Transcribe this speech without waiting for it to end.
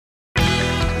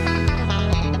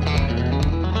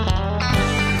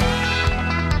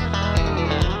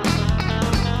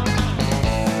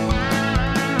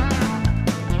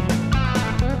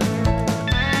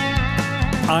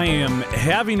I am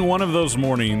having one of those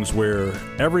mornings where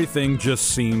everything just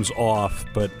seems off,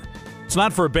 but it's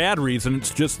not for a bad reason.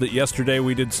 It's just that yesterday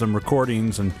we did some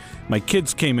recordings and my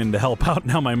kids came in to help out.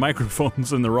 Now my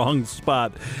microphone's in the wrong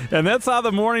spot. And that's how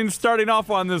the morning's starting off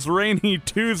on this rainy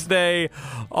Tuesday,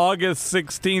 August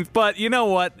 16th. But you know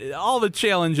what? All the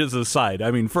challenges aside,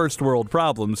 I mean, first world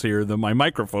problems here, that my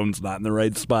microphone's not in the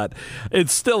right spot.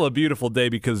 It's still a beautiful day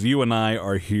because you and I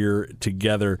are here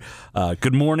together.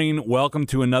 Good morning. Welcome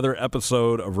to another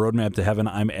episode of Roadmap to Heaven.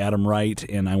 I'm Adam Wright,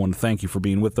 and I want to thank you for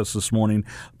being with us this morning.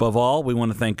 Above all, we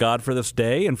want to thank God for this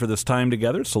day and for this time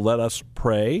together. So let us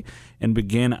pray and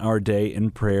begin our day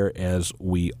in prayer as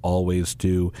we always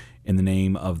do, in the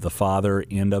name of the Father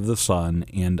and of the Son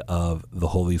and of the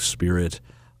Holy Spirit.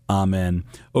 Amen.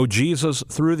 O Jesus,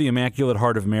 through the Immaculate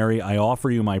Heart of Mary, I offer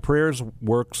you my prayers,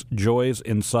 works, joys,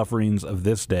 and sufferings of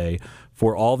this day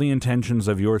for all the intentions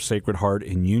of your Sacred Heart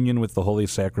in union with the holy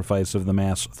sacrifice of the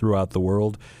Mass throughout the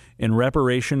world, in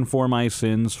reparation for my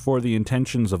sins, for the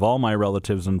intentions of all my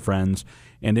relatives and friends,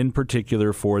 and in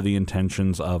particular for the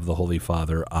intentions of the Holy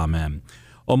Father. Amen.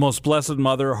 O most blessed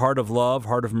Mother, heart of love,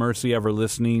 heart of mercy, ever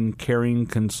listening, caring,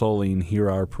 consoling, hear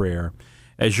our prayer.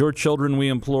 As your children, we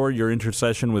implore your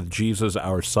intercession with Jesus,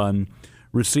 our Son.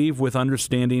 Receive with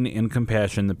understanding and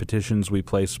compassion the petitions we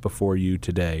place before you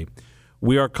today.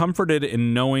 We are comforted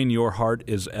in knowing your heart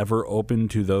is ever open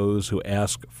to those who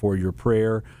ask for your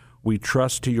prayer. We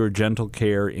trust to your gentle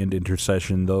care and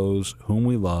intercession those whom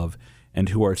we love and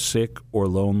who are sick or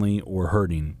lonely or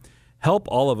hurting. Help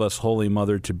all of us, Holy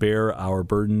Mother, to bear our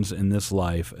burdens in this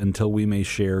life until we may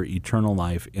share eternal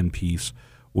life and peace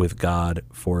with God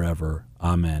forever.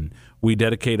 Amen. We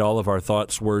dedicate all of our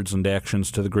thoughts, words, and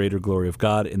actions to the greater glory of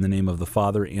God in the name of the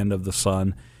Father and of the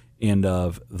Son and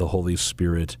of the Holy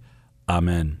Spirit.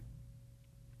 Amen.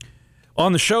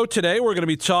 On the show today, we're going to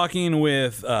be talking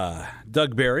with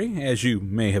Doug Barry, as you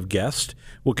may have guessed.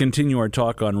 We'll continue our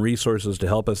talk on resources to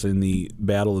help us in the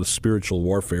battle of spiritual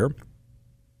warfare.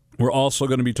 We're also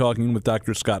going to be talking with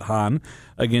Dr. Scott Hahn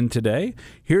again today.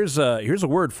 Here's a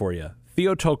word for you,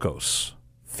 Theotokos.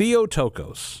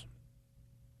 Theotokos.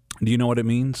 Do you know what it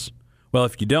means? Well,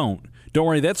 if you don't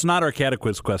worry, that's not our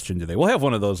catequiz question today. We'll have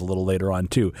one of those a little later on,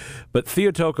 too. But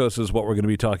Theotokos is what we're going to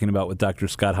be talking about with Dr.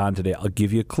 Scott Hahn today. I'll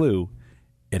give you a clue.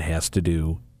 It has to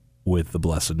do with the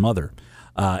Blessed Mother.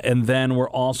 And then we're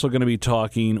also going to be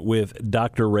talking with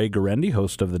Dr. Ray Garendi,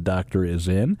 host of The Doctor Is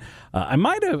In. I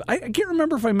can't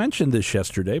remember if I mentioned this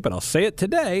yesterday, but I'll say it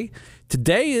today.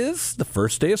 Today is the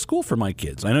first day of school for my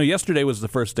kids. I know yesterday was the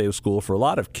first day of school for a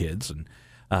lot of kids, and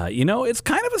it's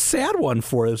kind of a sad one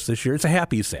for us this year. It's a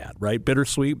happy sad, right?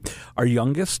 Bittersweet. Our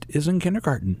youngest is in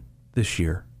kindergarten this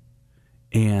year.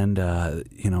 And,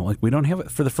 we don't have it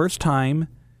for the first time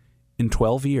in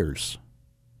 12 years.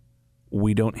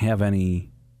 We don't have any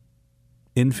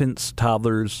infants,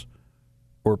 toddlers,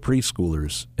 or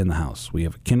preschoolers in the house. We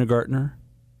have a kindergartner,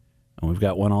 and we've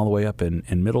got one all the way up in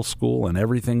middle school and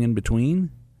everything in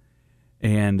between.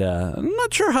 And I'm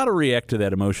not sure how to react to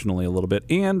that emotionally a little bit.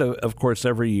 And, of course,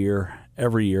 every year,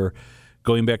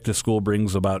 going back to school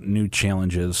brings about new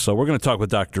challenges. So we're going to talk with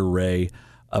Dr. Ray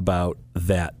about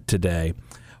that today.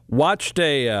 I watched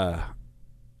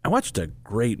a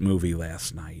great movie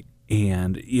last night.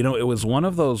 And, it was one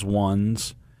of those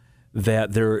ones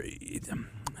that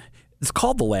it's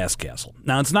called The Last Castle.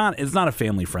 Now, it's not a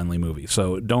family-friendly movie,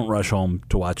 so don't rush home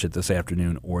to watch it this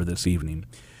afternoon or this evening.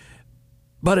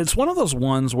 But it's one of those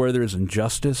ones where there's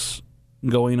injustice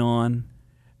going on,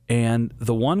 and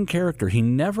the one character, he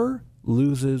never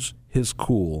loses his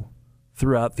cool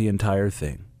throughout the entire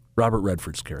thing. Robert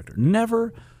Redford's character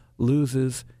never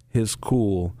loses his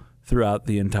cool throughout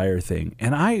the entire thing.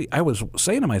 And I was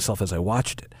saying to myself as I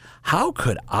watched it, how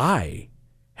could I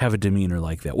have a demeanor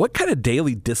like that? What kind of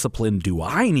daily discipline do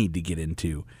I need to get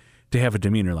into to have a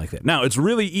demeanor like that? Now, it's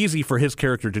really easy for his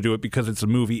character to do it because it's a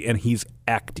movie and he's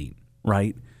acting,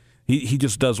 right? He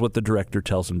just does what the director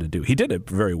tells him to do. He did it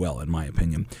very well, in my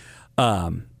opinion.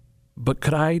 But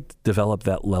could I develop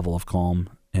that level of calm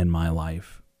in my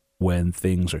life when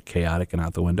things are chaotic and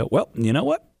out the window? Well, you know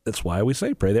what? That's why we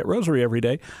say pray that rosary every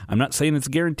day. I'm not saying it's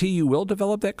a guarantee you will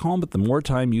develop that calm, but the more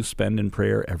time you spend in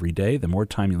prayer every day, the more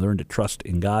time you learn to trust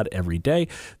in God every day,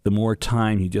 the more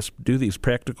time you just do these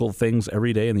practical things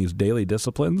every day and these daily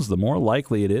disciplines, the more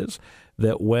likely it is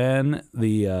that when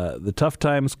the tough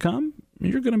times come,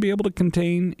 you're going to be able to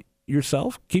contain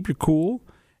yourself, keep your cool,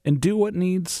 and do what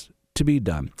needs to be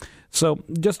done. So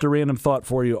just a random thought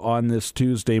for you on this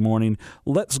Tuesday morning.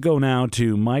 Let's go now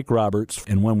to Mike Roberts,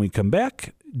 and when we come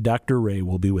back, Dr. Ray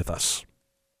will be with us.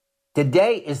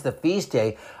 Today is the feast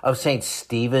day of St.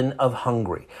 Stephen of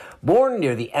Hungary. Born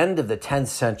near the end of the 10th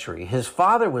century, his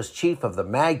father was chief of the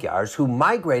Magyars who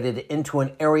migrated into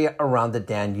an area around the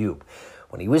Danube.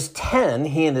 When he was 10,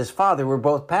 he and his father were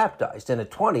both baptized, and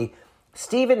at 20,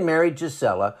 Stephen married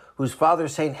Gisela, whose father,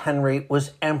 St. Henry,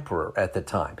 was emperor at the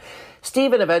time.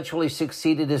 Stephen eventually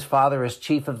succeeded his father as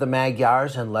chief of the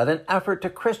Magyars and led an effort to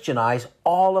Christianize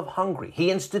all of Hungary.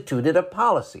 He instituted a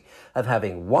policy of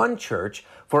having one church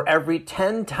for every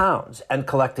 10 towns and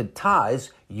collected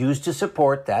tithes used to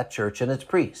support that church and its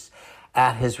priests.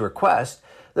 At his request,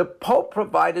 the Pope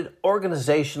provided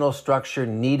organizational structure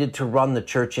needed to run the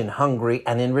church in Hungary,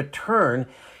 and in return,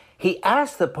 he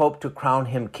asked the Pope to crown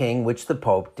him king, which the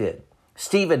Pope did.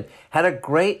 Stephen had a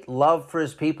great love for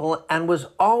his people and was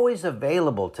always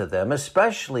available to them,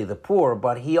 especially the poor,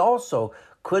 but he also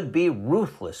could be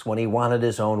ruthless when he wanted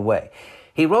his own way.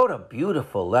 He wrote a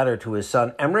beautiful letter to his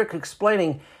son Emmerich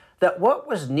explaining that what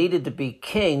was needed to be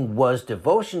king was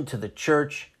devotion to the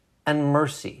church and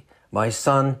mercy. My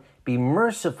son, be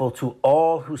merciful to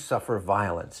all who suffer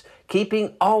violence,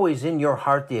 keeping always in your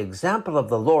heart the example of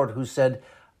the Lord who said,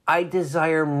 I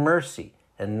desire mercy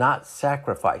and not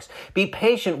sacrifice. Be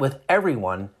patient with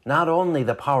everyone, not only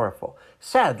the powerful.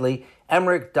 Sadly,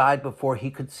 Emmerich died before he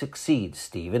could succeed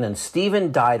Stephen, and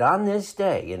Stephen died on this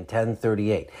day in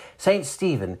 1038. St.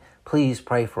 Stephen, please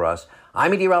pray for us.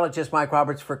 I'm meteorologist Mike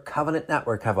Roberts for Covenant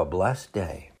Network. Have a blessed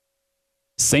day.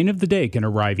 Saint of the Day can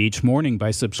arrive each morning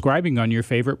by subscribing on your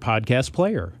favorite podcast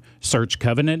player. Search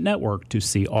Covenant Network to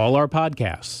see all our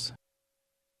podcasts.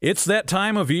 It's that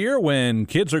time of year when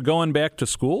kids are going back to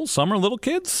school. Some are little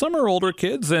kids, some are older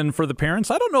kids, and for the parents,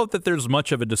 I don't know that there's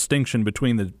much of a distinction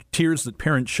between the tears that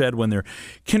parents shed when their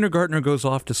kindergartner goes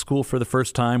off to school for the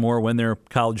first time or when their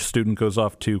college student goes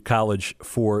off to college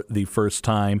for the first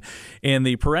time. And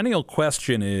the perennial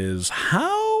question is,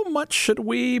 how much should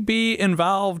we be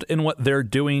involved in what they're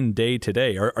doing day to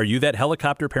day? Are you that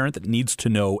helicopter parent that needs to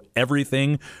know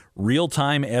everything real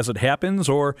time as it happens,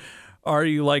 or are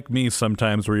you like me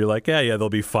sometimes where you're like, yeah, they'll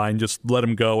be fine, just let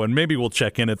them go, and maybe we'll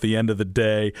check in at the end of the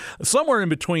day? Somewhere in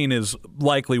between is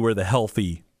likely where the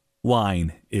healthy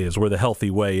line is, where the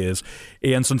healthy way is.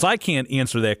 And since I can't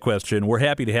answer that question, we're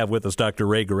happy to have with us Dr.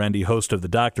 Ray Guarendi, host of The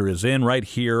Doctor Is In, right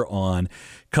here on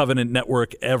Covenant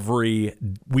Network every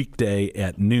weekday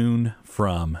at noon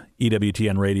from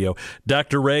EWTN Radio.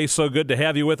 Dr. Ray, so good to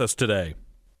have you with us today.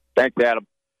 Thanks, Adam.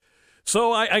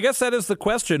 So I guess that is the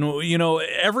question. You know,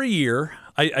 every year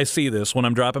I see this when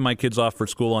I'm dropping my kids off for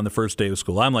school on the first day of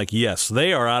school. I'm like, yes,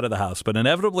 they are out of the house. But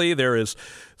inevitably there is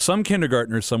some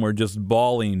kindergartner somewhere just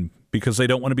bawling because they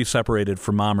don't want to be separated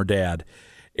from mom or dad.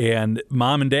 And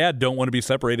mom and dad don't want to be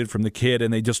separated from the kid,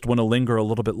 and they just want to linger a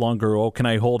little bit longer. Oh, can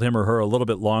I hold him or her a little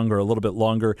bit longer, a little bit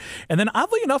longer? And then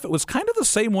oddly enough, it was kind of the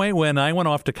same way when I went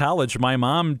off to college. My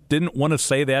mom didn't want to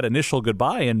say that initial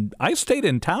goodbye, and I stayed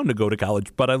in town to go to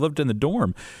college, but I lived in the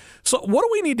dorm. So what do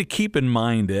we need to keep in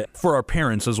mind for our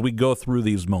parents as we go through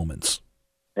these moments?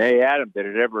 Hey, Adam, did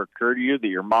it ever occur to you that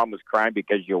your mom was crying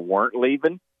because you weren't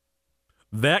leaving?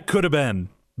 That could have been.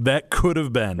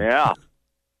 Yeah.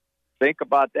 Think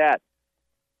about that.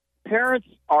 Parents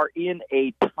are in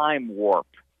a time warp.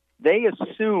 They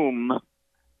assume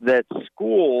that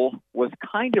school was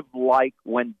kind of like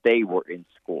when they were in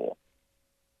school.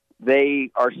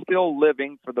 They are still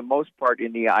living, for the most part,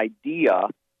 in the idea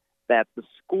that the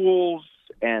schools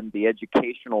and the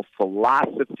educational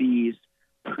philosophies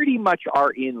pretty much are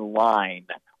in line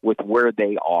with where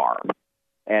they are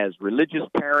as religious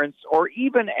parents or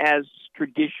even as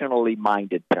traditionally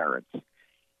minded parents.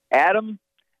 Adam,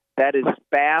 that is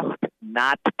fast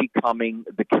not becoming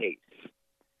the case.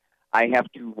 I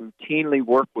have to routinely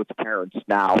work with parents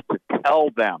now to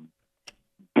tell them,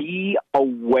 be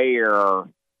aware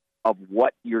of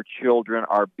what your children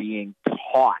are being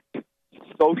taught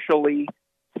socially,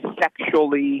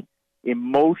 sexually,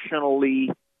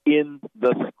 emotionally in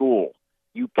the school.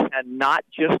 You cannot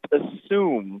just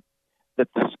assume that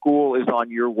the school is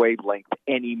on your wavelength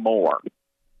anymore.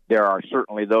 There are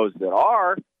certainly those that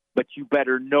are, but you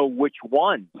better know which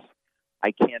ones.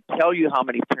 I can't tell you how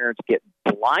many parents get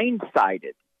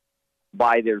blindsided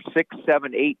by their 6,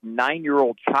 7, 8,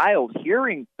 9-year-old child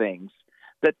hearing things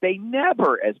that they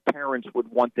never, as parents, would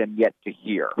want them yet to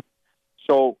hear.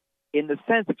 So, in the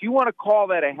sense, if you want to call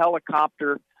that a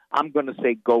helicopter, I'm going to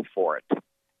say go for it,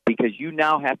 because you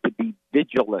now have to be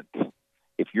vigilant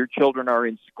if your children are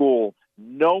in school,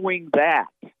 knowing that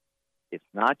it's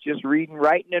not just reading,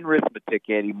 writing, and arithmetic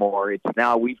anymore. It's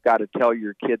now we've got to tell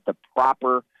your kid the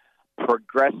proper,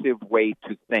 progressive way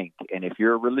to think. And if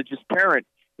you're a religious parent,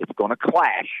 it's going to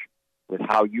clash with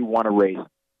how you want to raise them.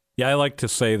 Yeah, I like to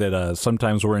say that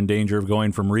sometimes we're in danger of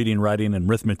going from reading, writing, and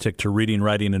arithmetic to reading,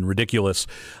 writing, and ridiculous.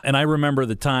 And I remember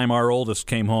the time our oldest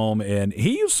came home, and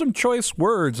he used some choice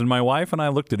words, and my wife and I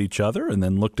looked at each other and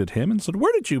then looked at him and said,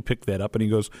 "Where did you pick that up?" And he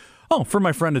goes, "Oh, for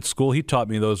my friend at school. He taught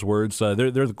me those words. They're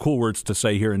the cool words to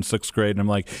say here in 6th grade." And I'm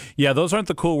like, "Yeah, those aren't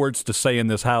the cool words to say in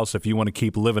this house if you want to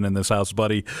keep living in this house,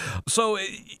 buddy." So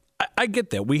I get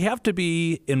that. We have to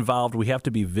be involved. We have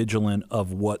to be vigilant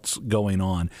of what's going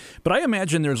on. But I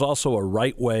imagine there's also a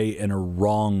right way and a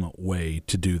wrong way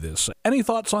to do this. Any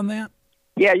thoughts on that?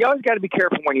 Yeah, you always got to be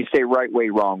careful when you say right way,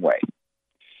 wrong way,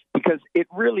 because it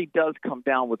really does come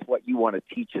down with what you want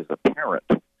to teach as a parent.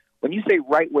 When you say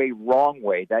right way, wrong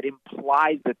way, that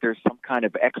implies that there's some kind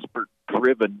of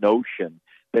expert-driven notion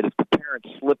that if the parent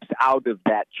slips out of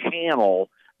that channel,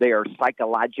 they are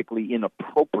psychologically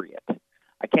inappropriate.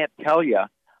 I can't tell you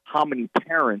how many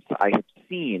parents I have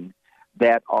seen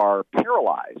that are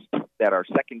paralyzed, that are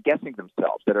second-guessing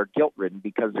themselves, that are guilt-ridden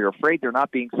because they're afraid they're not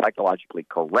being psychologically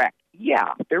correct.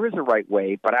 Yeah, there is a right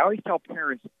way, but I always tell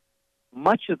parents,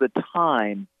 much of the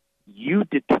time, you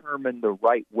determine the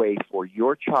right way for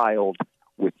your child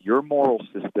with your moral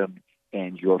system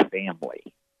and your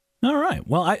family. All right.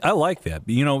 Well, I like that.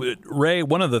 You know, Ray,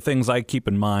 one of the things I keep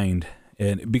in mind,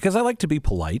 and because I like to be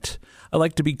polite, I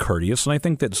like to be courteous, and I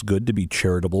think that's good to be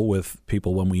charitable with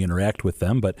people when we interact with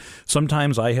them. But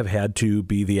sometimes I have had to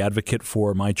be the advocate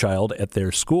for my child at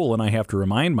their school, and I have to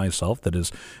remind myself that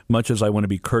as much as I want to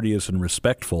be courteous and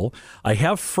respectful, I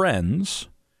have friends,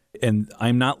 and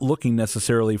I'm not looking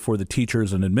necessarily for the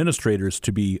teachers and administrators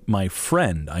to be my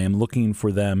friend. I am looking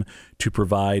for them to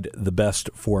provide the best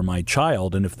for my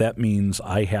child. And if that means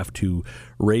I have to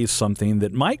raise something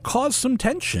that might cause some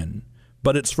tension,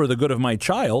 but it's for the good of my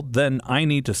child, then I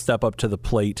need to step up to the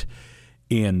plate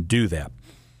and do that.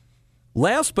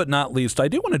 Last but not least, I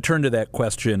do want to turn to that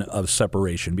question of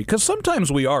separation, because sometimes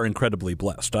we are incredibly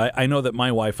blessed. I know that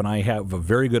my wife and I have a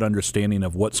very good understanding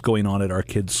of what's going on at our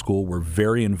kids' school. We're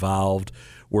very involved.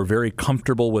 We're very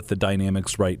comfortable with the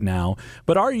dynamics right now.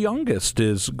 But our youngest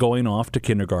is going off to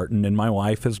kindergarten, and my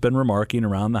wife has been remarking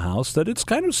around the house that it's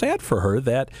kind of sad for her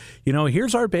that, you know,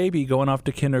 here's our baby going off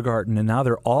to kindergarten, and now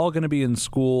they're all going to be in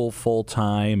school full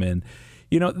time. And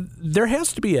you know, there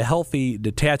has to be a healthy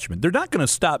detachment. They're not going to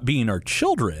stop being our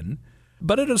children,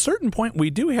 but at a certain point, we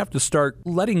do have to start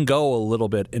letting go a little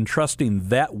bit and trusting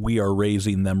that we are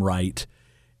raising them right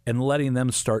and letting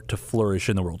them start to flourish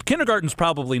in the world. Kindergarten's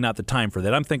probably not the time for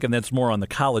that. I'm thinking that's more on the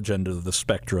college end of the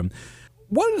spectrum.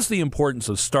 What is the importance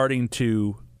of starting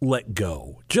to let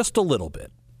go just a little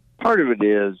bit? Part of it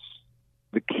is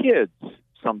the kids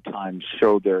sometimes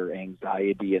show their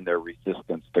anxiety and their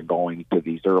resistance to going to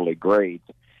these early grades.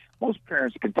 Most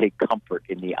parents can take comfort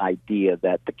in the idea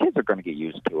that the kids are going to get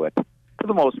used to it. For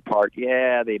the most part,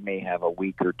 yeah, they may have a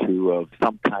week or two of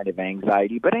some kind of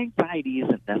anxiety, but anxiety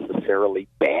isn't necessarily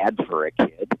bad for a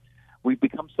kid. We've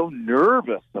become so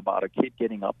nervous about a kid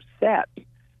getting upset.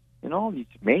 You know,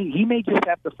 he may just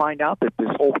have to find out that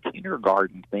this whole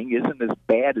kindergarten thing isn't as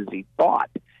bad as he thought.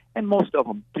 And most of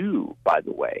them do, by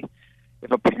the way. If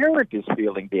a parent is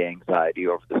feeling the anxiety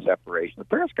over the separation, the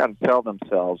parent's got to tell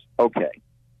themselves, okay,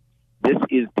 this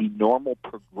is the normal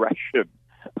progression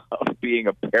of being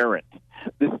a parent.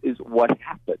 This is what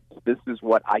happens. This is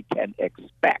what I can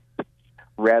expect,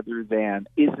 rather than,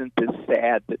 isn't this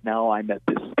sad that now I'm at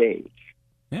this stage?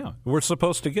 Yeah, we're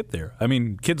supposed to get there. I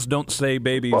mean, kids don't stay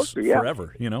babies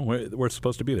forever. You know, we're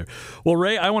supposed to be there. Well,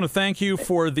 Ray, I want to thank you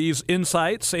for these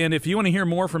insights. And if you want to hear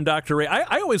more from Dr. Ray,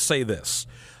 I always say this.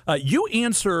 You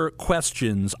answer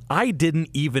questions I didn't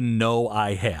even know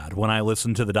I had when I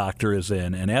listen to The Doctor Is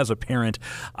In. And as a parent,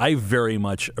 I very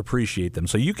much appreciate them.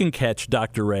 So you can catch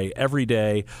Dr. Ray every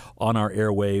day on our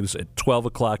airwaves at 12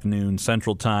 o'clock noon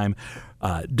Central Time.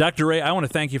 Dr. Ray, I want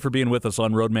to thank you for being with us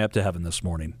on Roadmap to Heaven this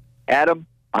morning. Adam,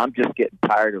 I'm just getting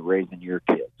tired of raising your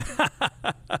kids.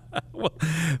 Well,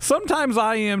 sometimes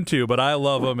I am too, but I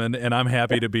love them, and I'm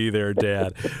happy to be there,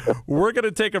 Dad. We're going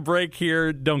to take a break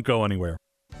here. Don't go anywhere.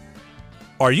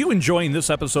 Are you enjoying this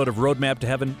episode of Roadmap to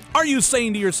Heaven? Are you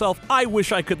saying to yourself, I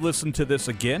wish I could listen to this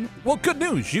again? Well, good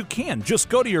news, you can. Just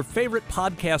go to your favorite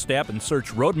podcast app and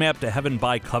search Roadmap to Heaven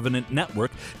by Covenant Network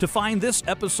to find this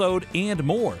episode and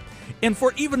more. And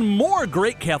for even more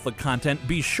great Catholic content,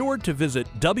 be sure to visit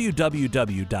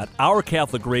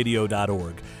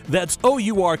www.ourcatholicradio.org. That's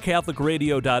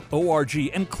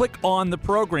OURCatholicradio.org, and click on the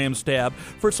Programs tab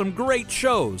for some great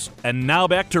shows. And now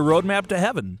back to Roadmap to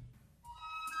Heaven.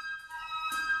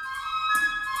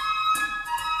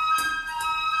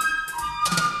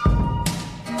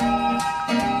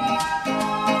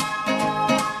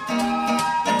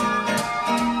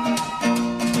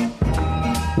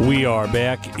 We are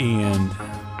back, and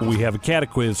we have a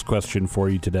catequiz question for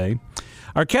you today.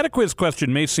 Our catequiz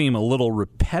question may seem a little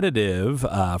repetitive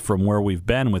from where we've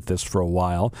been with this for a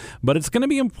while, but it's going to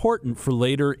be important for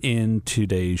later in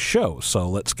today's show, so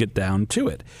let's get down to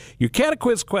it. Your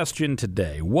catequiz question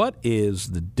today: what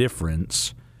is the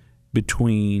difference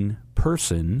between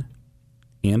person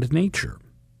and nature?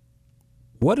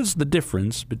 What is the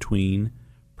difference between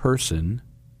person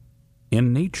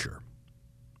and nature?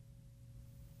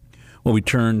 Well, we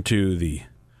turn to the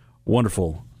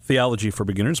wonderful Theology for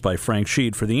Beginners by Frank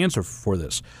Sheed for the answer for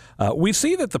this. We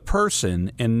see that the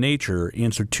person and nature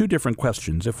answer two different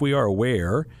questions. If we are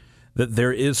aware that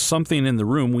there is something in the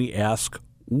room, we ask,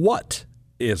 what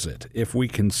is it? If we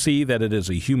can see that it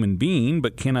is a human being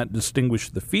but cannot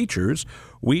distinguish the features,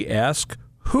 we ask,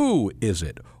 who is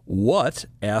it? What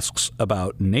asks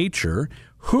about nature.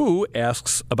 Who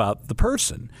asks about the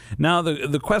person? Now,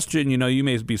 the question, you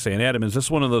may be saying, Adam, is this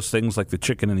one of those things like the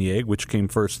chicken and the egg, which came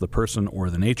first, the person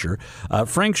or the nature?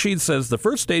 Frank Sheed says the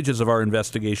first stages of our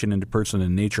investigation into person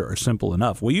and nature are simple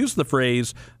enough. We use the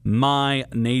phrase, my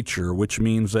nature, which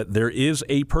means that there is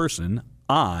a person,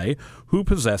 I, who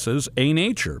possesses a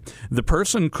nature. The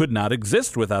person could not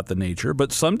exist without the nature,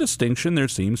 but some distinction there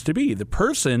seems to be. The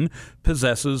person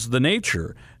possesses the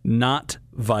nature, not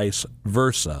vice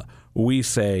versa. We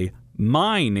say,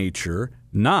 my nature,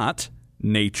 not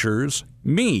nature's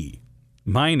me.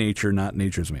 My nature, not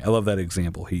nature's me. I love that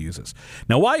example he uses.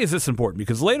 Now, why is this important?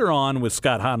 Because later on with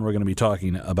Scott Hahn, we're going to be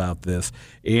talking about this.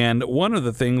 And one of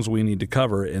the things we need to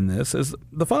cover in this is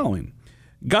the following.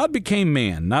 God became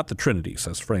man, not the Trinity,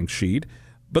 says Frank Sheed,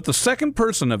 but the second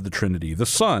person of the Trinity, the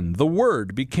Son, the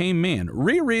Word, became man.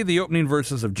 Reread the opening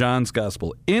verses of John's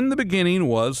Gospel. In the beginning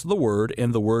was the Word,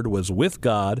 and the Word was with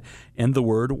God, and the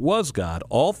Word was God.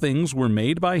 All things were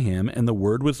made by him, and the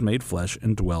Word was made flesh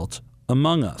and dwelt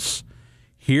among us.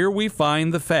 Here we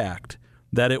find the fact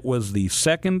that it was the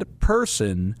second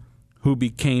person who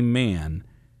became man,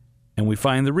 and we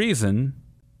find the reason: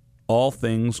 all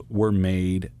things were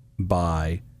made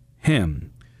by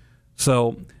him.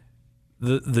 So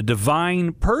the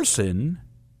divine person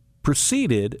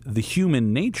preceded the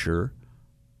human nature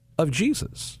of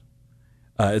Jesus.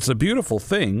 It's a beautiful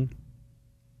thing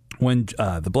when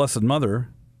the Blessed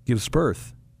Mother gives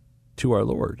birth to our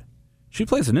Lord. She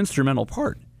plays an instrumental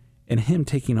part in him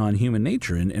taking on human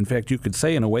nature. And in fact, you could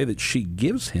say in a way that she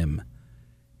gives him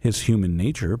his human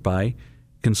nature by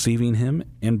conceiving him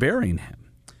and bearing him.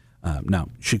 Now,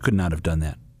 she could not have done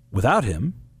that without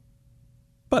him,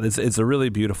 but it's a really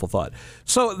beautiful thought.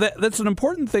 So that's an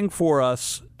important thing for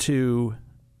us to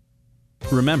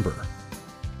remember.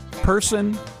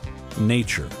 Person,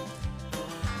 nature.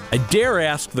 I dare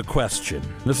ask the question.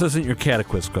 This isn't your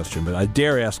catequiz question, but I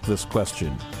dare ask this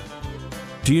question.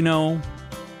 Do you know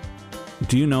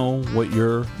what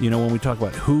you're, when we talk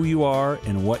about who you are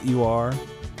and what you are,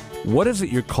 what is it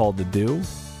you're called to do? Well,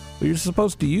 you're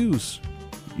supposed to use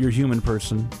your human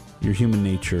person, your human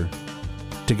nature,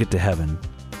 to get to heaven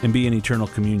and be in eternal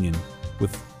communion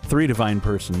with three divine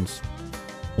persons,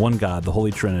 one God, the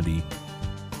Holy Trinity,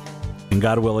 and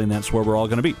God willing, that's where we're all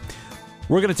going to be.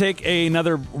 We're going to take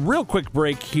another real quick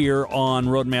break here on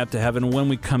Roadmap to Heaven. When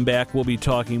we come back, we'll be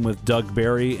talking with Doug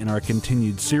Barry in our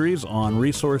continued series on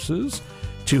resources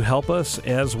to help us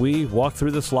as we walk through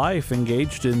this life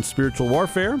engaged in spiritual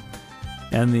warfare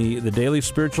and the daily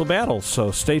spiritual battles.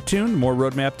 So stay tuned. More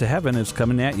Roadmap to Heaven is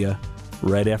coming at you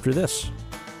right after this.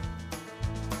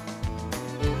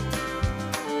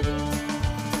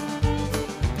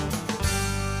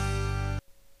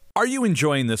 Are you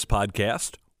enjoying this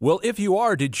podcast? Well, if you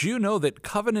are, did you know that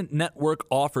Covenant Network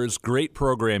offers great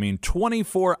programming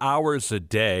 24 hours a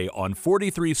day on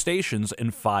 43 stations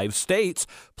in 5 states,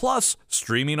 plus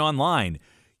streaming online?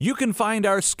 You can find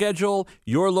our schedule,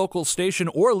 your local station,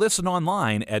 or listen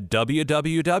online at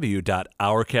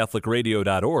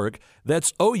www.ourcatholicradio.org.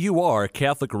 That's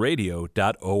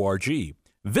OURCatholicradio.org.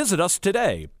 Visit us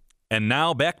today. And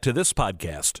now back to this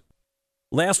podcast.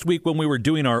 Last week when we were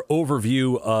doing our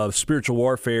overview of spiritual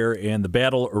warfare and the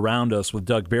battle around us with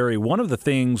Doug Barry, one of the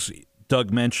things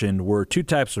Doug mentioned were 2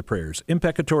 types of prayers,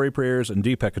 imprecatory prayers and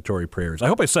deprecatory prayers. I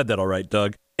hope I said that all right,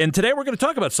 Doug. And today we're going to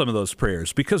talk about some of those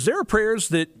prayers because there are prayers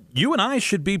that you and I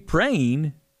should be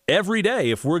praying every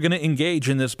day if we're going to engage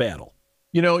in this battle.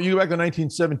 You go back to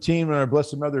 1917 when our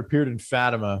Blessed Mother appeared in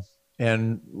Fatima,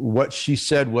 and what she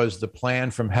said was the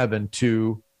plan from heaven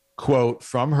to, quote,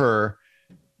 from her,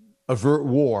 avert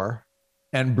war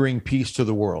and bring peace to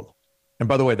the world. And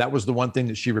by the way, that was the one thing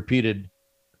that she repeated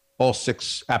all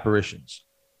 6 apparitions: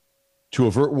 to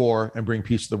avert war and bring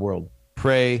peace to the world.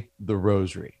 Pray the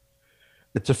rosary.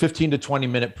 It's a 15 to 20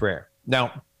 minute prayer.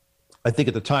 Now, I think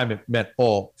at the time it meant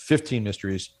all 15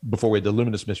 mysteries before we had the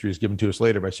luminous mysteries given to us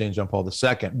later by St. John Paul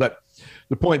II. But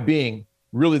the point being,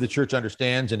 really the church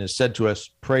understands and has said to us,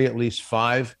 pray at least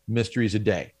 5 mysteries a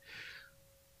day.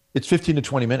 It's 15 to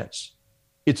 20 minutes.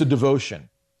 It's a devotion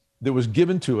that was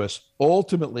given to us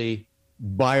ultimately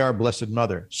by our Blessed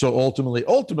Mother. So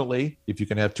ultimately, if you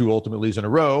can have 2 ultimately's in a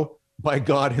row, by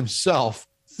God himself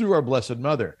through our Blessed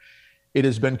Mother. It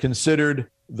has been considered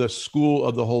the school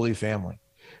of the Holy Family.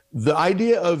 The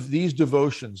idea of these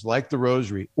devotions, like the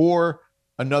Rosary, or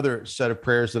another set of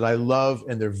prayers that I love,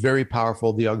 and they're very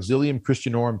powerful, the Auxilium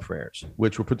Christianorum prayers,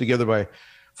 which were put together by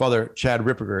Father Chad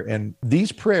Ripperger. And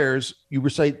these prayers, you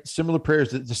recite similar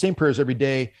prayers, the same prayers every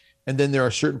day, and then there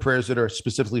are certain prayers that are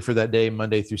specifically for that day,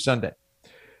 Monday through Sunday.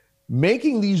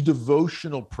 Making these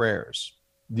devotional prayers,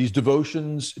 these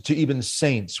devotions to even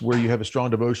saints, where you have a strong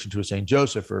devotion to a Saint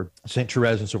Joseph or Saint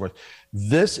Therese and so forth,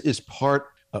 this is part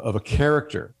of a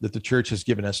character that the church has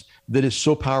given us that is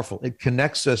so powerful. It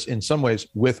connects us in some ways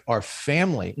with our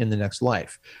family in the next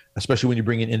life, especially when you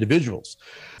bring in individuals.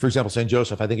 For example, Saint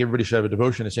Joseph, I think everybody should have a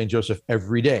devotion to Saint Joseph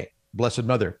every day. Blessed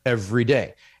Mother every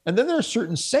day. And then there are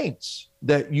certain saints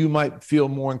that you might feel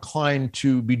more inclined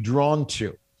to be drawn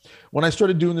to. When I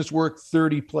started doing this work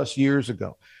 30 plus years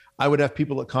ago, I would have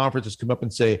people at conferences come up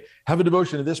and say, have a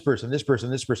devotion to this person, this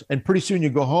person, this person. And pretty soon you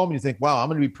go home and you think, wow, I'm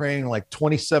going to be praying like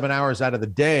 27 hours out of the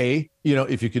day,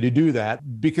 if you could do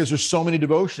that, because there's so many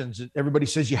devotions that everybody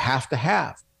says you have to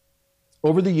have.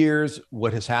 Over the years,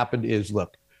 what has happened is,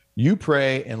 look, you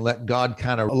pray and let God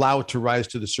kind of allow it to rise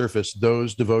to the surface,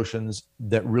 those devotions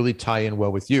that really tie in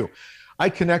well with you. I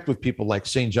connect with people like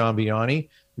St. John Vianney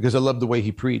because I love the way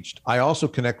he preached. I also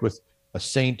connect with a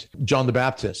Saint John the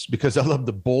Baptist because I love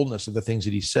the boldness of the things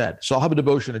that he said. So I'll have a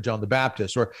devotion to John the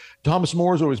Baptist. Or Thomas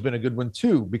More's always been a good one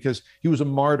too, because he was a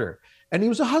martyr and he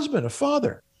was a husband, a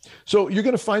father. So you're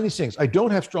going to find these things. I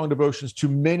don't have strong devotions to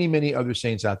many, many other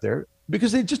saints out there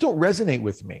because they just don't resonate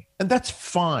with me. And that's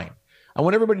fine. I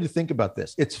want everybody to think about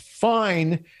this. It's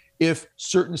fine if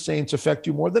certain saints affect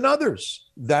you more than others.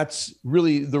 That's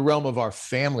really the realm of our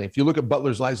family. If you look at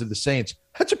Butler's Lives of the Saints,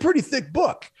 that's a pretty thick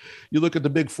book. You look at the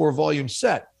big 4-volume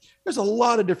set, there's a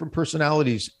lot of different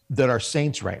personalities that are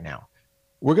saints right now.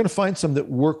 We're going to find some that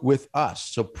work with us.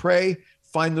 So pray,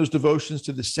 find those devotions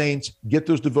to the saints, get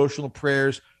those devotional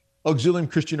prayers,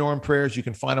 Auxilium Christianorum prayers. You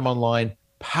can find them online.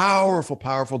 Powerful,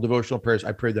 powerful devotional prayers.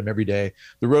 I pray them every day.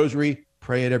 The Rosary,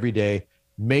 pray it every day.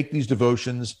 Make these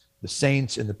devotions, the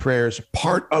saints and the prayers,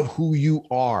 part of who you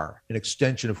are, an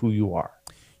extension of who you are.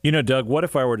 Doug, what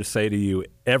if I were to say to you,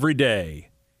 every day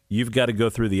you've got to go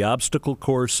through the obstacle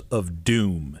course of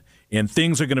doom, and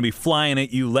things are going to be flying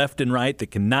at you left and right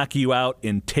that can knock you out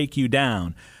and take you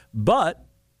down. But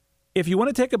if you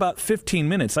want to take about 15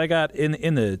 minutes, I got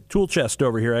in the tool chest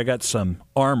over here, I got some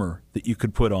armor that you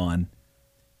could put on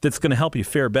that's going to help you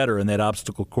fare better in that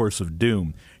obstacle course of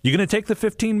doom. You going to take the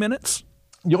 15 minutes?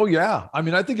 Oh, yeah. I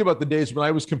mean, I think about the days when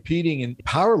I was competing in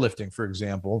powerlifting, for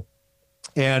example,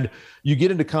 and you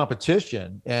get into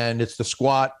competition and it's the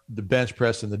squat, the bench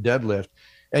press, and the deadlift,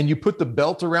 and you put the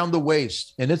belt around the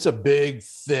waist, and it's a big,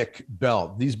 thick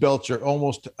belt. These belts are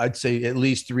almost, I'd say, at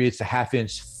least 3.5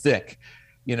 inch thick,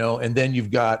 and then you've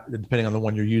got, depending on the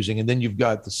one you're using, and then you've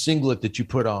got the singlet that you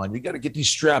put on. You got to get these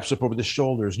straps up over the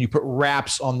shoulders, and you put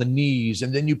wraps on the knees,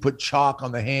 and then you put chalk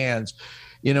on the hands.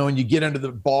 And you get under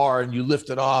the bar and you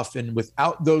lift it off. And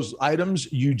without those items,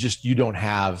 you don't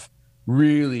have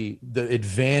really the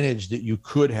advantage that you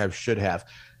could have, should have.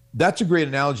 That's a great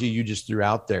analogy you just threw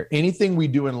out there. Anything we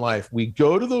do in life, we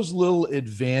go to those little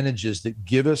advantages that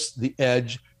give us the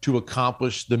edge to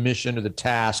accomplish the mission or the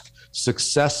task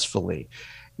successfully.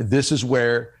 This is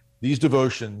where these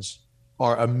devotions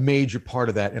are a major part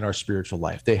of that in our spiritual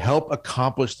life. They help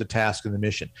accomplish the task and the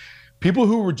mission. People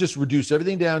who would just reduce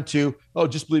everything down to,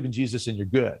 just believe in Jesus and you're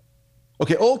good.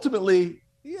 Okay, ultimately,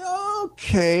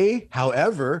 okay.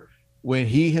 However, when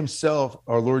he himself,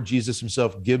 our Lord Jesus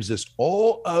himself, gives us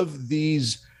all of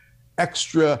these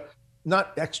extra,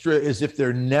 not extra as if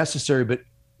they're necessary, but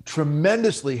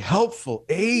tremendously helpful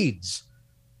aids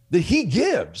that he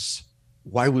gives,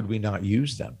 why would we not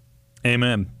use them?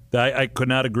 Amen. I could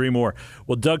not agree more.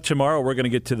 Well, Doug, tomorrow we're going to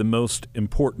get to the most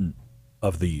important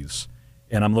of these.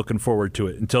 And I'm looking forward to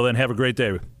it. Until then, have a great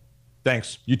day.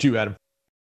 Thanks. You too, Adam.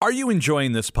 Are you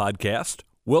enjoying this podcast?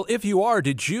 Well, if you are,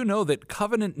 did you know that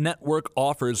Covenant Network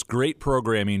offers great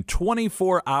programming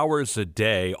 24 hours a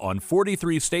day on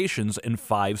 43 stations in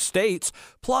 5 states,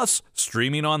 plus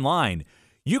streaming online?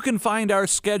 You can find our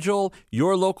schedule,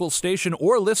 your local station,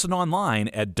 or listen online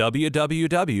at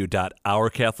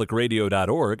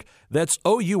www.ourcatholicradio.org. That's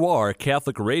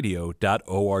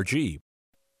OURCatholicradio.org.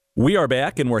 We are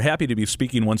back, and we're happy to be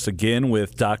speaking once again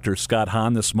with Dr. Scott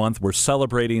Hahn this month. We're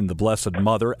celebrating the Blessed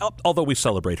Mother, although we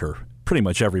celebrate her pretty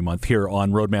much every month here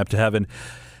on Roadmap to Heaven.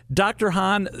 Dr.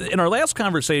 Hahn, in our last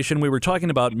conversation, we were talking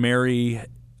about Mary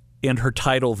and her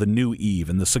title, the New Eve,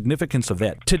 and the significance of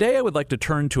that. Today, I would like to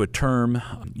turn to a term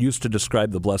used to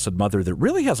describe the Blessed Mother that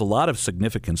really has a lot of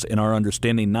significance in our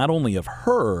understanding not only of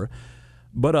her,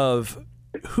 but of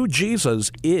who Jesus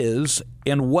is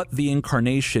and what the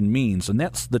incarnation means, and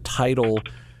that's the title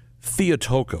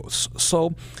Theotokos.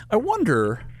 So I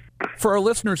wonder, for our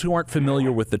listeners who aren't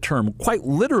familiar with the term, quite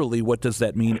literally, what does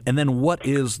that mean, and then what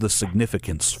is the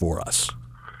significance for us?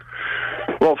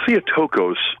 Well,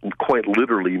 Theotokos quite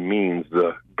literally means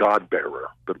the God-bearer,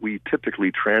 but we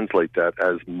typically translate that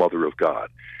as Mother of God.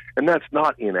 And that's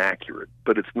not inaccurate,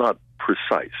 but it's not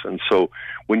precise. And so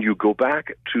when you go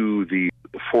back to the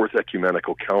Fourth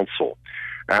Ecumenical Council,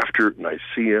 after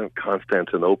Nicaea,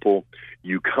 Constantinople,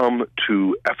 you come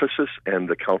to Ephesus and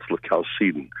the Council of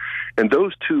Chalcedon. And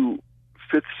those two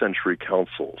 5th century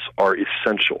councils are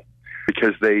essential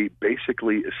because they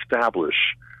basically establish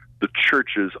the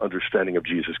Church's understanding of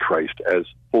Jesus Christ as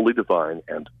fully divine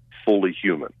and fully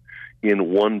human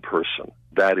in one person.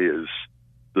 That is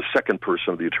the second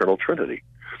person of the Eternal Trinity.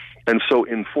 And so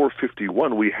in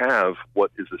 451, we have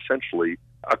what is essentially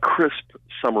a crisp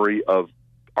summary of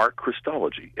our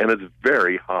Christology, and it's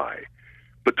very high.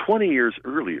 But 20 years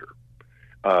earlier,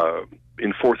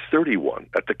 in 431,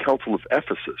 at the Council of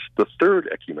Ephesus, the Third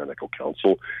Ecumenical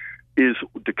Council is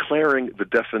declaring the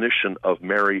definition of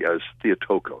Mary as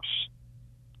Theotokos.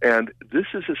 And this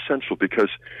is essential because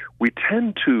we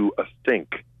tend to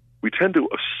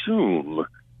assume,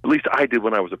 at least I did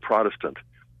when I was a Protestant,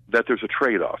 that there's a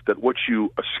trade-off, that what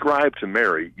you ascribe to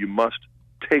Mary, you must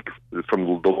take from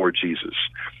the Lord Jesus.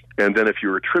 And then if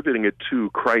you're attributing it to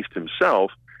Christ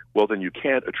himself, well, then you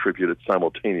can't attribute it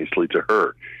simultaneously to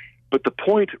her. But the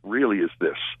point really is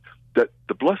this, that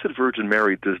the Blessed Virgin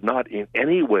Mary does not in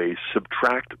any way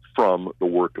subtract from the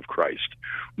work of Christ,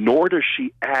 nor does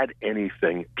she add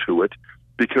anything to it,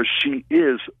 because she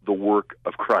is the work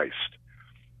of Christ.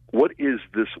 What is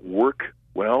this work?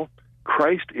 Well,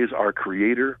 Christ is our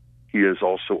creator. He is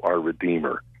also our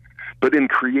redeemer. But in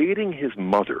creating his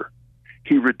mother,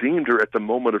 he redeemed her at the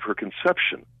moment of her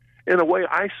conception, in a way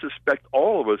I suspect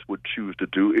all of us would choose to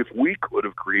do if we could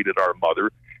have created our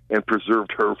mother and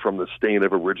preserved her from the stain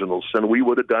of original sin. We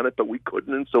would have done it, but we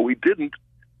couldn't, and so we didn't.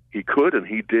 He could, and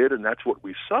he did, and that's what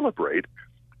we celebrate.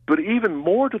 But even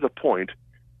more to the point,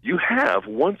 you have,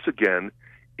 once again,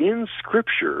 in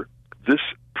Scripture, this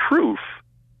proof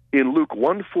in Luke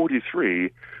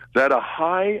 1:43 that a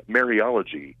high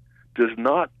Mariology does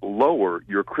not lower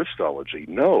your Christology.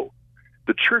 No.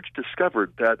 The Church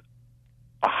discovered that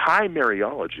a high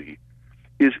Mariology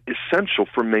is essential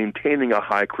for maintaining a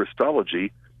high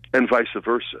Christology and vice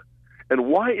versa. And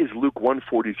why is Luke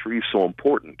 1:43 so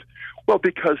important? Well,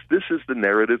 because this is the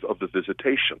narrative of the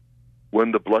visitation.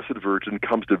 When the Blessed Virgin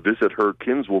comes to visit her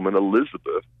kinswoman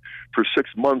Elizabeth for 6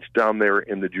 months down there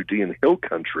in the Judean hill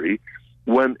country,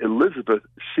 when Elizabeth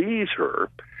sees her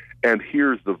and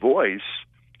hears the voice,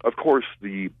 of course,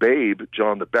 the babe,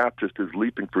 John the Baptist, is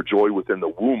leaping for joy within the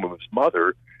womb of his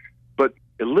mother, but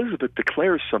Elizabeth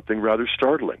declares something rather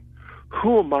startling.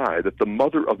 Who am I that the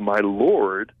mother of my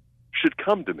Lord should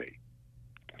come to me?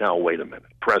 Now, wait a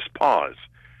minute. Press pause.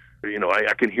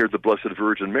 I can hear the Blessed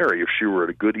Virgin Mary. If she were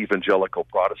a good evangelical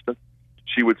Protestant,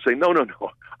 she would say, no,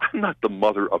 I'm not the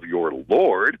mother of your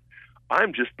Lord.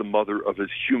 I'm just the mother of his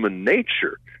human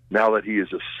nature, now that he has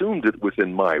assumed it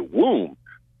within my womb.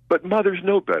 But mothers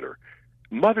know better.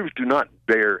 Mothers do not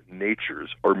bear natures,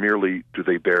 or merely do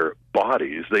they bear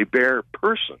bodies. They bear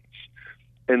persons.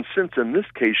 And since in this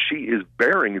case she is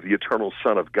bearing the eternal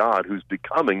Son of God, who's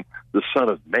becoming the Son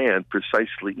of Man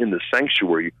precisely in the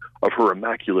sanctuary of her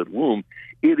immaculate womb,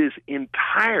 it is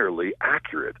entirely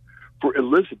accurate for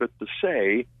Elizabeth to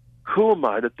say, who am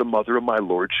I that the mother of my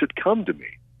Lord should come to me?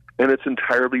 And it's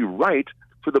entirely right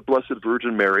for the Blessed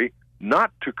Virgin Mary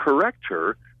not to correct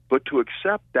her, but to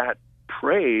accept that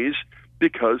praise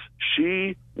because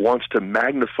she wants to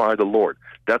magnify the Lord.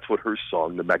 That's what her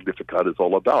song, the Magnificat, is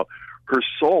all about. Her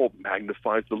soul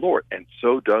magnifies the Lord, and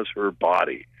so does her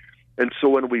body. And so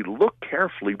when we look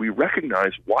carefully, we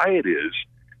recognize why it is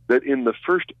that in the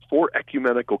first 4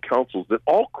 ecumenical councils that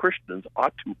all Christians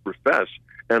ought to profess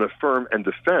and affirm and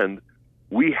defend,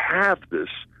 we have this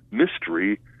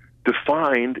mystery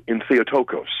defined in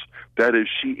Theotokos. That is,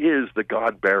 she is the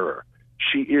God-bearer.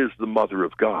 She is the mother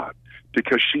of God,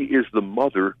 because she is the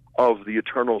mother of the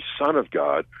eternal Son of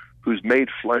God who's made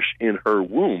flesh in her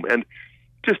womb. And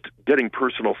just getting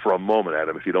personal for a moment,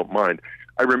 Adam, if you don't mind,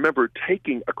 I remember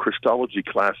taking a Christology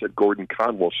class at Gordon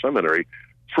Conwell Seminary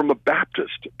from a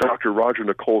Baptist, Dr. Roger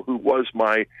Nicole, who was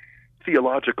my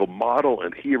theological model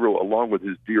and hero, along with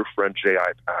his dear friend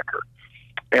J.I. Packer.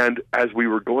 And as we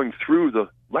were going through the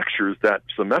lectures that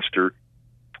semester,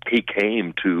 he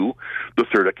came to the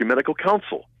Third Ecumenical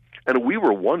Council, and we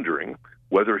were wondering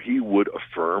whether he would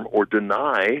affirm or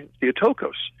deny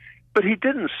Theotokos. But he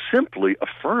didn't simply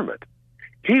affirm it.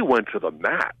 He went to the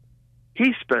mat.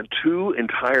 He spent 2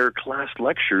 entire class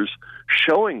lectures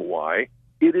showing why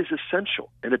it is essential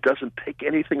and it doesn't take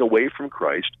anything away from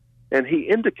Christ. And he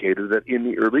indicated that in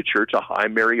the early church, a high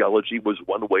Mariology was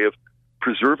one way of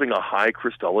preserving a high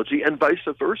Christology and vice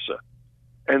versa.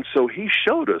 And so he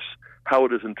showed us how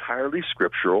it is entirely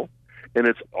scriptural, and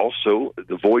it's also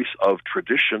the voice of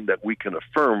tradition that we can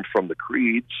affirm from the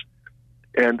creeds.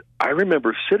 And I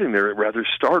remember sitting there rather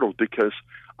startled because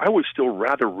I was still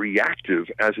rather reactive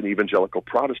as an evangelical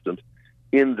Protestant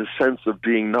in the sense of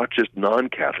being not just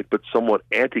non-Catholic, but somewhat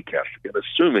anti-Catholic, and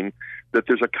assuming that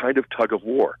there's a kind of tug of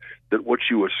war, that what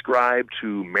you ascribe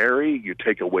to Mary, you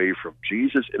take away from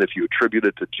Jesus, and if you attribute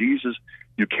it to Jesus,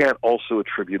 you can't also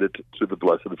attribute it to the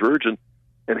Blessed Virgin.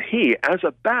 And he, as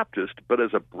a Baptist, but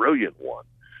as a brilliant one,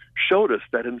 showed us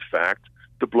that, in fact,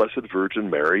 the Blessed Virgin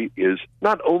Mary is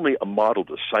not only a model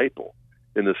disciple,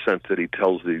 in the sense that he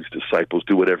tells these disciples,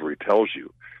 do whatever he tells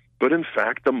you, but in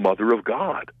fact the Mother of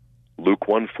God, Luke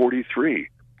 1:43,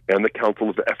 and the Council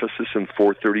of Ephesus in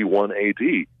 431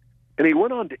 AD. And he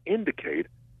went on to indicate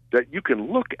that you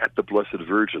can look at the Blessed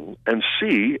Virgin and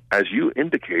see, as you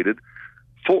indicated,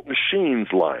 Fulton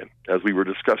Sheen's line, as we were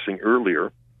discussing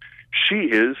earlier, she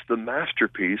is the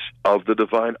masterpiece of the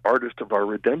divine artist of our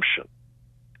redemption.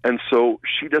 And so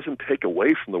she doesn't take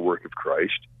away from the work of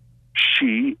Christ.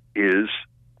 She is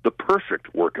the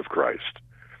perfect work of Christ.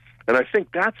 And I think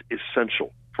that's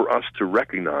essential for us to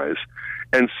recognize.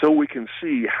 And so we can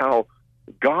see how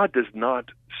God does not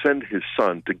send his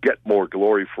Son to get more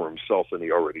glory for himself than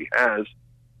he already has,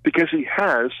 because he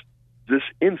has this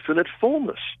infinite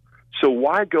fullness. So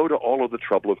why go to all of the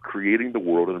trouble of creating the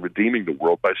world and redeeming the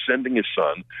world by sending his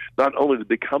Son, not only to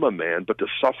become a man, but to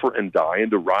suffer and die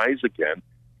and to rise again?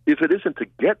 If it isn't to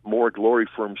get more glory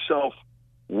for himself,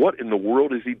 what in the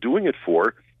world is he doing it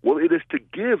for? Well, it is to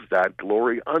give that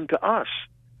glory unto us.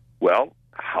 Well,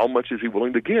 how much is he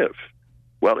willing to give?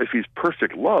 Well, if he's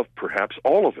perfect love, perhaps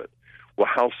all of it. Well,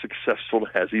 how successful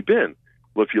has he been?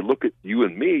 Well, if you look at you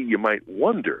and me, you might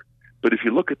wonder. But if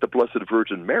you look at the Blessed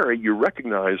Virgin Mary, you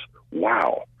recognize,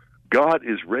 wow, God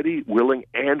is ready, willing,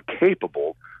 and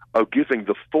capable of giving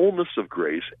the fullness of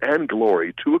grace and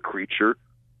glory to a creature.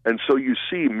 And so you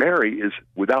see Mary is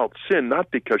without sin, not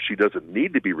because she doesn't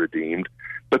need to be redeemed,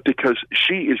 but because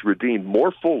she is redeemed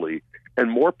more fully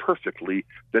and more perfectly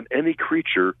than any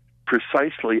creature,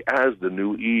 precisely as the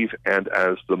new Eve and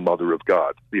as the Mother of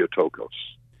God, Theotokos.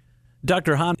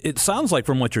 Dr. Hahn, it sounds like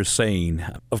from what you're saying,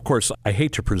 of course, I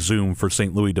hate to presume for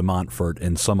St. Louis de Montfort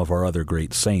and some of our other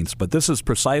great saints, but this is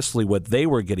precisely what they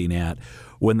were getting at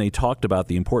when they talked about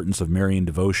the importance of Marian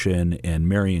devotion and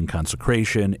Marian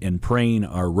consecration and praying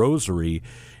our rosary.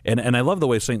 And I love the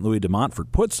way St. Louis de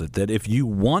Montfort puts it, that if you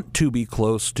want to be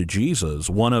close to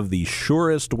Jesus, one of the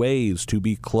surest ways to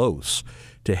be close,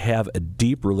 to have a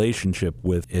deep relationship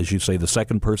with, as you say, the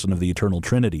second person of the Eternal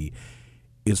Trinity,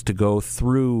 is to go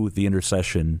through the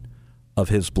intercession of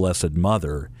his Blessed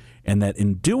Mother, and that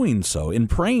in doing so, in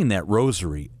praying that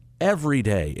rosary every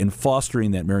day, in fostering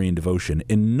that Marian devotion,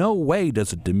 in no way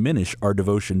does it diminish our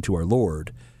devotion to our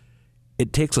Lord.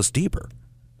 It takes us deeper.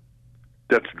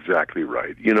 That's exactly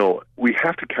right. You know, we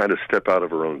have to kind of step out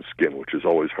of our own skin, which is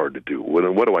always hard to do.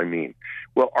 What do I mean?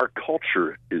 Well, our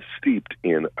culture is steeped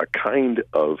in a kind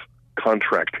of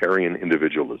contractarian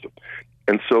individualism.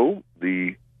 And so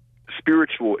the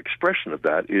spiritual expression of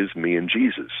that is me and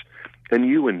Jesus, and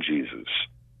you and Jesus,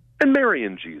 and Mary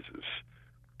and Jesus,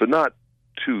 but not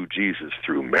to Jesus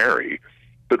through Mary.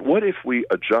 But what if we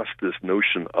adjust this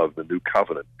notion of the new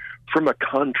covenant from a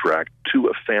contract to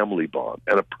a family bond,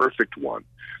 and a perfect one?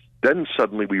 Then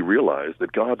suddenly we realize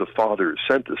that God the Father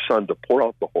sent the Son to pour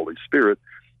out the Holy Spirit,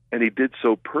 and he did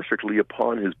so perfectly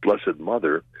upon his Blessed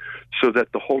Mother, so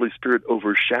that the Holy Spirit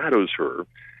overshadows her.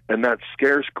 And that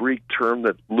scarce Greek term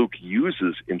that Luke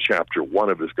uses in chapter 1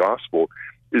 of his gospel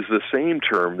is the same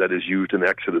term that is used in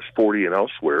Exodus 40 and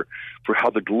elsewhere for how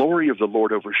the glory of the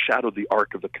Lord overshadowed the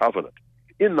Ark of the Covenant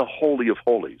in the Holy of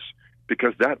Holies,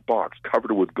 because that box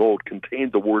covered with gold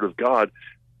contained the Word of God,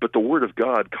 but the Word of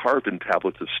God carved in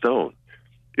tablets of stone.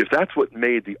 If that's what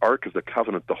made the Ark of the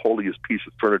Covenant the holiest piece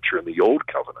of furniture in the Old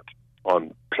Covenant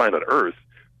on planet Earth,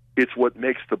 It's what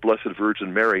makes the Blessed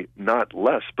Virgin Mary not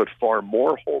less, but far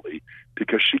more holy,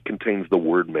 because she contains the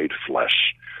Word made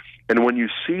flesh. And when you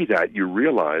see that, you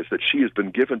realize that she has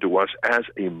been given to us as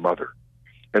a mother.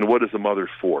 And what is a mother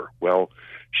for? Well,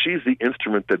 she's the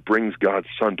instrument that brings God's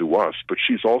Son to us, but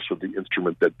she's also the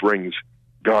instrument that brings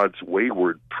God's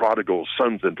wayward, prodigal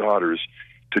sons and daughters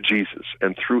to Jesus,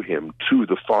 and through him to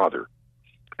the Father.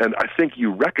 And I think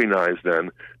you recognize then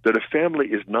that a family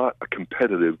is not a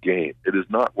competitive game. It is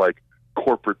not like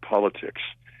corporate politics.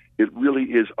 It really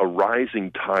is a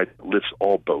rising tide that lifts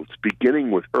all boats,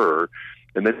 beginning with her,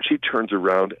 and then she turns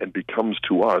around and becomes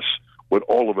to us what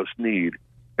all of us need,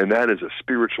 and that is a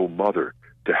spiritual mother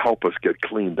to help us get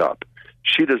cleaned up.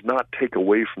 She does not take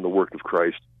away from the work of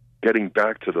Christ, getting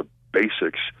back to the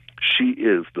basics. She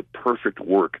is the perfect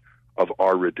work of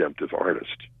our redemptive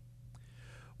artist.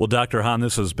 Well, Dr. Hahn,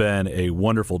 this has been a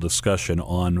wonderful discussion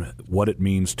on what it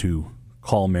means to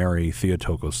call Mary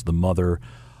Theotokos, the mother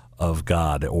of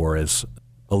God, or as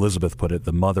Elizabeth put it,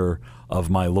 the mother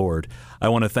of my Lord. I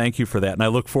want to thank you for that, and I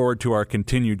look forward to our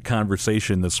continued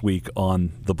conversation this week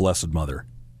on the Blessed Mother.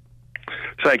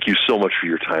 Thank you so much for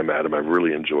your time, Adam. I've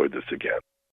really enjoyed this again.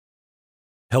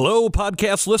 Hello,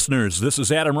 podcast listeners. This is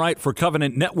Adam Wright for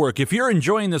Covenant Network. If you're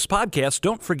enjoying this podcast,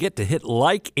 don't forget to hit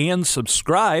like and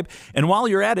subscribe. And while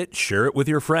you're at it, share it with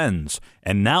your friends.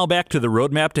 And now back to the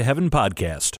Roadmap to Heaven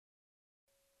podcast.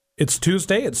 It's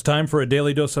Tuesday. It's time for a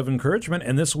daily dose of encouragement.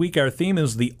 And this week, our theme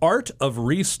is the art of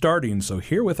restarting. So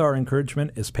here with our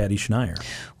encouragement is Patty Schneier.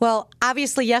 Well,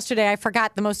 obviously, yesterday I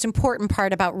forgot the most important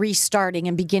part about restarting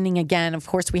and beginning again. Of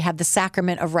course, we have the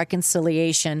sacrament of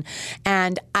reconciliation.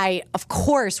 And I, of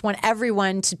course, want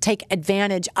everyone to take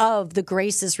advantage of the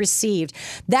graces received.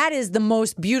 That is the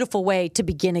most beautiful way to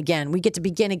begin again. We get to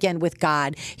begin again with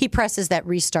God. He presses that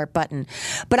restart button.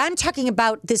 But I'm talking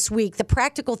about this week, the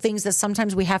practical things that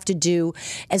sometimes we have to do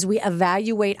as we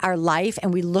evaluate our life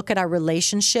and we look at our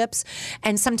relationships.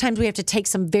 And sometimes we have to take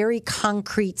some very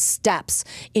concrete steps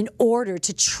in order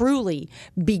to truly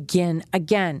begin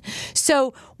again.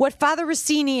 So what Father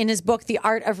Rossini in his book, The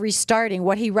Art of Restarting,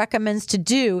 what he recommends to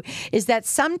do is that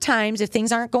sometimes if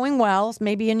things aren't going well,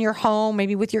 maybe in your home,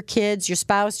 maybe with your kids, your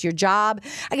spouse, your job,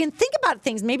 again, think about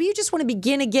things. Maybe you just want to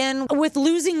begin again with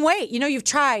losing weight. You know, you've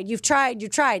tried,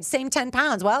 same 10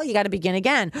 pounds. Well, you got to begin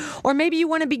again. Or maybe you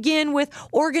want to begin with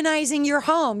organizing your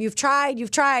home. You've tried,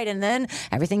 and then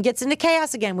everything gets into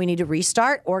chaos again. We need to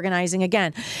restart organizing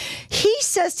again. He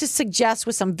says to suggest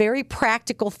with some very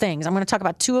practical things. I'm going to talk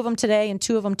about 2 of them today and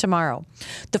 2 of them tomorrow.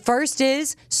 The first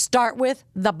is start with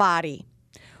the body.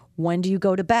 When do you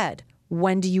go to bed?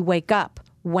 When do you wake up?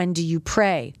 When do you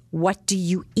pray? What do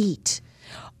you eat?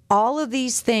 All of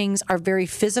these things are very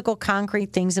physical,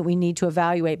 concrete things that we need to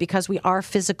evaluate because we are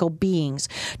physical beings.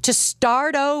 To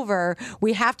start over,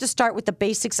 we have to start with the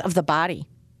basics of the body.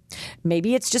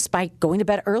 Maybe it's just by going to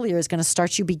bed earlier is going to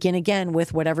start you begin again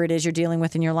with whatever it is you're dealing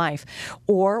with in your life,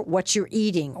 or what you're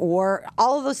eating, or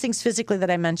all of those things physically that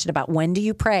I mentioned about. When do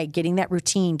you pray? Getting that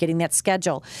routine, getting that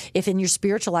schedule. If in your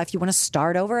spiritual life you want to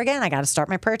start over again, I got to start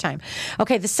my prayer time.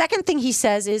 Okay, the second thing he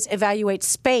says is evaluate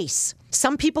space.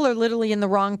 Some people are literally in the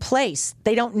wrong place.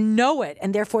 They don't know it,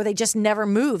 and therefore they just never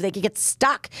move. They can get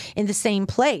stuck in the same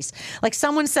place. Like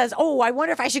someone says, oh, I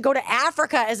wonder if I should go to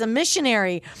Africa as a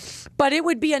missionary, but it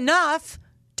would be enough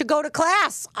to go to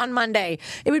class on Monday.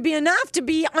 It would be enough to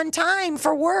be on time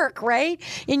for work, right?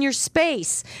 In your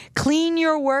space. Clean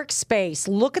your workspace.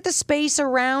 Look at the space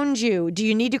around you. Do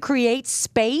you need to create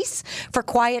space for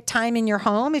quiet time in your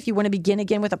home if you want to begin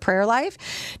again with a prayer life?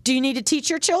 Do you need to teach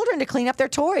your children to clean up their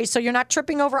toys so you're not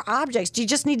tripping over objects? Do you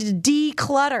just need to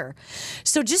declutter?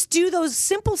 So just do those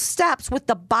simple steps with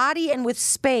the body and with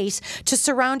space to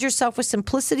surround yourself with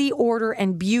simplicity, order,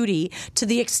 and beauty to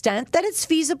the extent that it's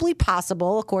feasibly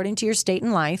possible, according to your state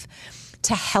in life,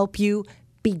 to help you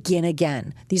begin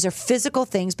again. These are physical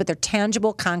things, but they're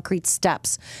tangible, concrete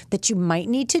steps that you might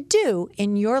need to do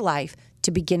in your life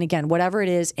to begin again, whatever it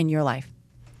is in your life.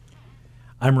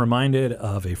 I'm reminded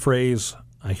of a phrase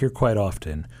I hear quite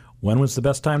often. When was the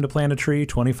best time to plant a tree?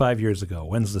 25 years ago.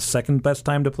 When's the second best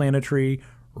time to plant a tree?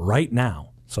 Right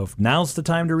now. So if now's the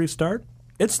time to restart,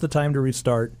 it's the time to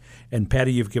restart. And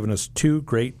Patty, you've given us 2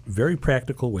 great, very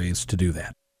practical ways to do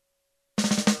that.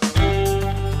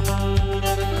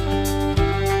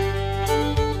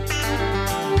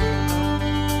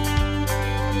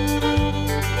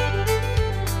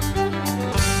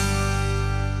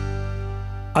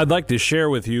 I'd like to share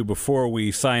with you before we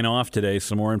sign off today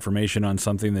some more information on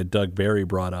something that Doug Barry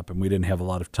brought up, and we didn't have a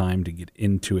lot of time to get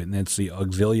into it, and that's the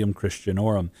Auxilium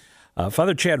Christianorum.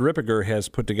 Father Chad Rippiger has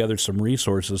put together some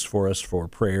resources for us for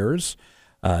prayers,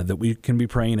 that we can be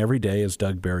praying every day, as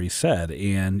Doug Barry said.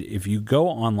 And if you go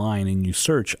online and you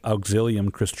search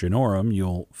Auxilium Christianorum,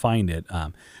 you'll find it.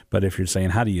 But if you're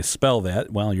saying, how do you spell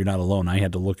that? Well, you're not alone. I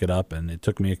had to look it up, and it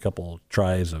took me a couple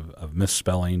tries of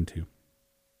misspelling to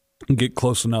get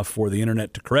close enough for the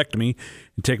internet to correct me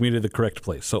and take me to the correct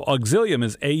place. So Auxilium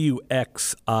is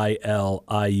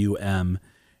Auxilium,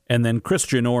 and then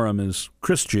Christianorum is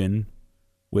Christian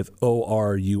with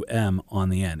O-R-U-M on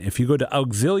the end. If you go to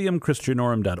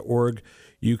auxiliumchristianorum.org,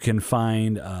 you can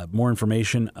find more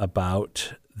information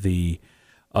about the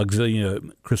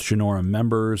Auxilium Christianorum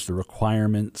members, the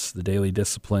requirements, the daily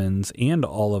disciplines, and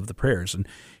all of the prayers. And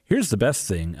here's the best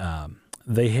thing.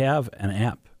 They have an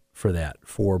app for that,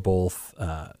 for both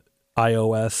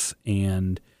iOS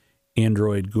and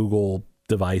Android, Google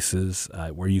devices,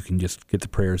 where you can just get the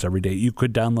prayers every day. You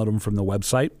could download them from the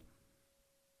website.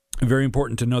 Very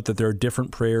important to note that there are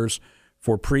different prayers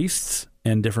for priests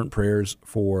and different prayers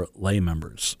for lay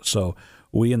members. So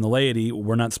we in the laity,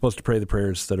 we're not supposed to pray the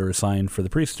prayers that are assigned for the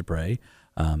priest to pray.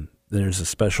 There's a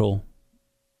special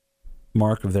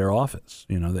mark of their office.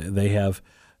 You know, they have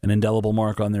an indelible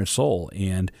mark on their soul.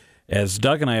 And as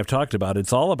Doug and I have talked about,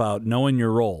 it's all about knowing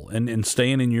your role and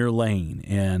staying in your lane.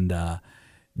 And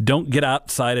don't get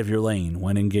outside of your lane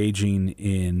when engaging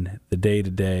in the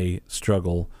day-to-day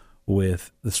struggle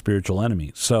with the spiritual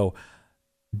enemy. So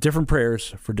different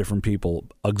prayers for different people.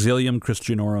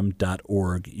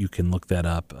 auxiliumchristianorum.org. You can look that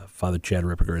up. Father Chad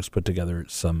Ripperger has put together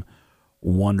some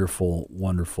wonderful,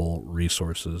 wonderful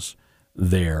resources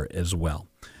there as well.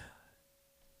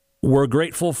 We're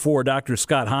grateful for Dr.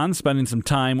 Scott Hahn spending some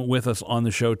time with us on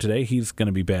the show today. He's going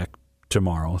to be back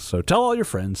tomorrow. So tell all your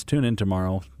friends, tune in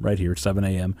tomorrow right here, 7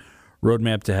 a.m.,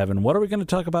 Roadmap to Heaven. What are we going to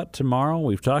talk about tomorrow?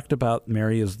 We've talked about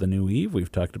Mary as the new Eve.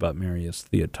 We've talked about Mary as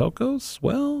Theotokos.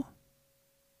 Well,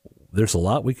 there's a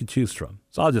lot we could choose from.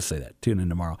 So I'll just say that. Tune in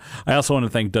tomorrow. I also want to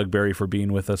thank Doug Barry for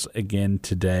being with us again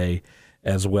today,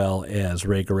 as well as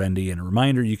Ray Garendi. And a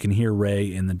reminder, you can hear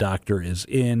Ray in The Doctor is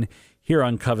In here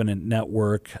on Covenant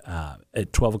Network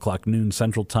at 12 o'clock noon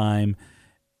Central Time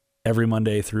every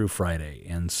Monday through Friday.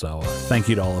 And so thank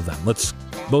you to all of them. Let's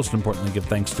most importantly give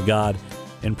thanks to God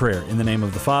in prayer. In the name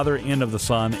of the Father, and of the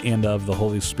Son, and of the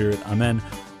Holy Spirit. Amen.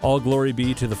 All glory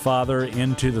be to the Father,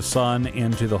 and to the Son,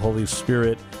 and to the Holy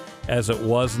Spirit, as it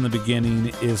was in the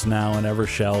beginning, is now, and ever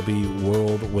shall be,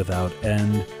 world without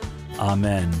end.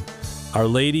 Amen. Our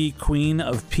Lady, Queen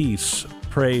of Peace,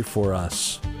 pray for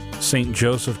us. Saint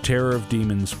Joseph, Terror of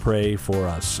Demons, pray for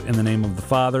us. In the name of the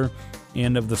Father,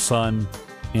 and of the Son,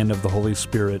 and of the Holy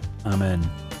Spirit. Amen.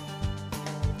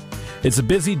 It's a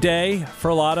busy day for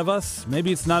a lot of us.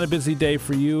 Maybe it's not a busy day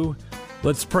for you.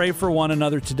 Let's pray for one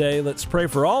another today. Let's pray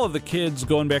for all of the kids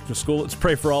going back to school. Let's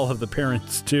pray for all of the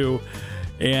parents, too.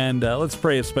 And let's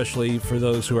pray especially for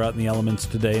those who are out in the elements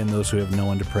today and those who have no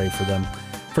one to pray for them.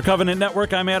 For Covenant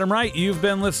Network, I'm Adam Wright. You've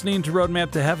been listening to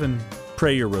Roadmap to Heaven.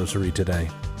 Pray your rosary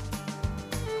today.